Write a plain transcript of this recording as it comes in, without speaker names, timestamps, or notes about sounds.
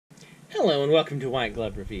Hello and welcome to White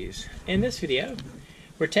Glove Reviews. In this video,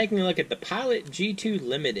 we're taking a look at the Pilot G2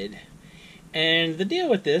 Limited. And the deal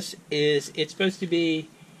with this is it's supposed to be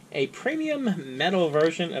a premium metal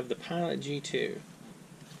version of the Pilot G2.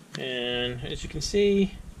 And as you can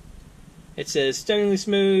see, it says stunningly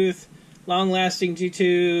smooth, long-lasting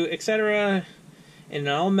G2, etc. in an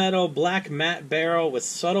all-metal black matte barrel with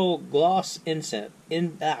subtle gloss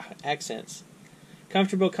accents.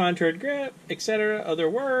 Comfortable contoured grip, etc. Other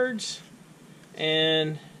words,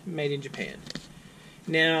 and made in Japan.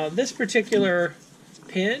 Now, this particular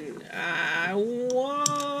pen, I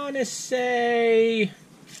want to say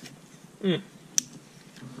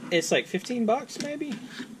it's like 15 bucks, maybe?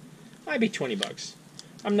 Might be 20 bucks.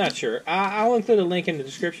 I'm not sure. I'll include a link in the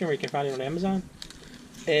description where you can find it on Amazon.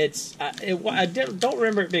 I don't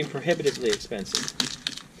remember it being prohibitively expensive.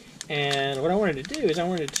 And what I wanted to do is I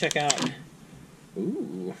wanted to check out.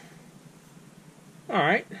 Ooh.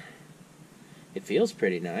 Alright. It feels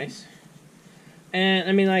pretty nice. And,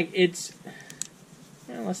 I mean, like, it's...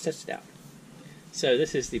 Well, let's test it out. So,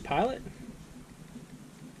 this is the Pilot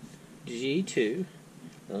G2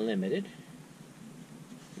 Limited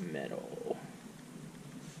Metal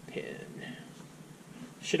Pen.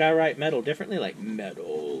 Should I write metal differently? Like,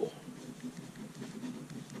 metal.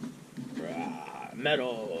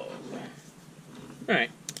 Metal.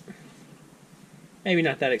 Alright. Maybe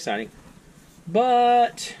not that exciting.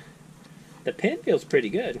 But the pen feels pretty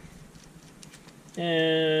good.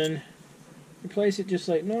 And replace it just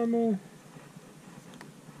like normal.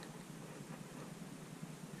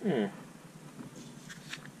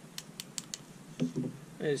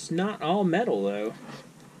 It's not all metal though.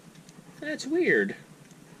 That's weird.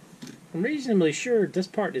 I'm reasonably sure this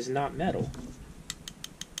part is not metal.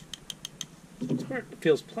 This part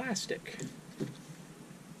feels plastic.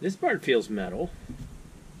 This part feels metal.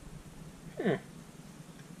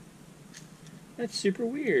 That's super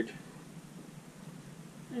weird.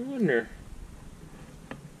 I wonder.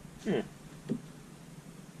 I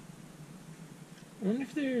wonder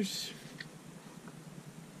if there's...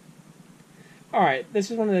 Alright, this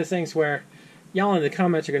is one of those things where y'all in the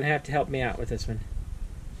comments are going to have to help me out with this one.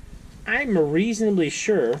 I'm reasonably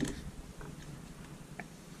sure,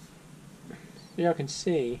 so y'all can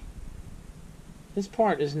see, this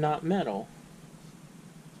part is not metal.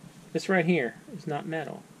 This right here is not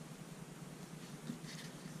metal.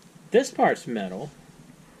 This part's metal,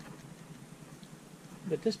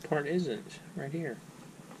 but this part isn't, right here.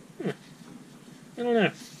 I don't know.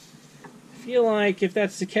 I feel like if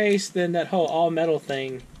that's the case, then that whole all-metal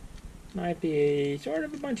thing might be sort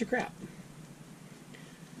of a bunch of crap.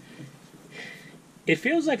 It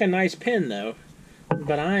feels like a nice pen, though,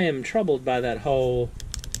 but I am troubled by that whole...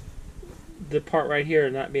 the part right here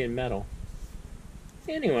not being metal.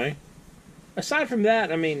 Anyway, aside from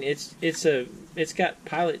that, I mean, it's got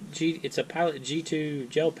Pilot G. It's a Pilot G2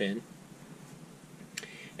 gel pen,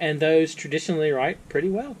 and those traditionally write pretty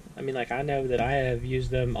well. I mean, like I know that I have used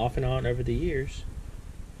them off and on over the years,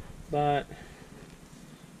 but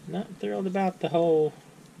not thrilled about the whole.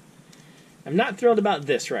 I'm not thrilled about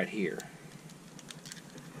this right here.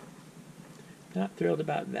 Not thrilled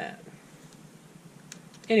about that.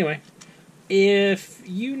 Anyway. If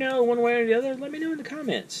you know one way or the other, let me know in the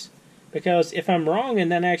comments. Because if I'm wrong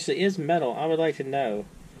and that actually is metal, I would like to know.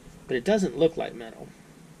 But it doesn't look like metal.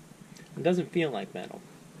 It doesn't feel like metal.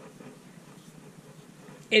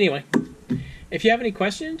 Anyway, if you have any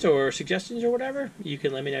questions or suggestions or whatever, you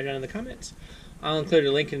can let me know down in the comments. I'll include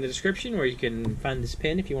a link in the description where you can find this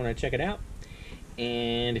pen if you want to check it out.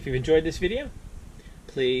 And if you've enjoyed this video,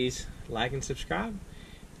 please like and subscribe.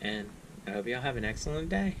 And I hope y'all have an excellent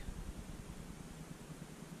day.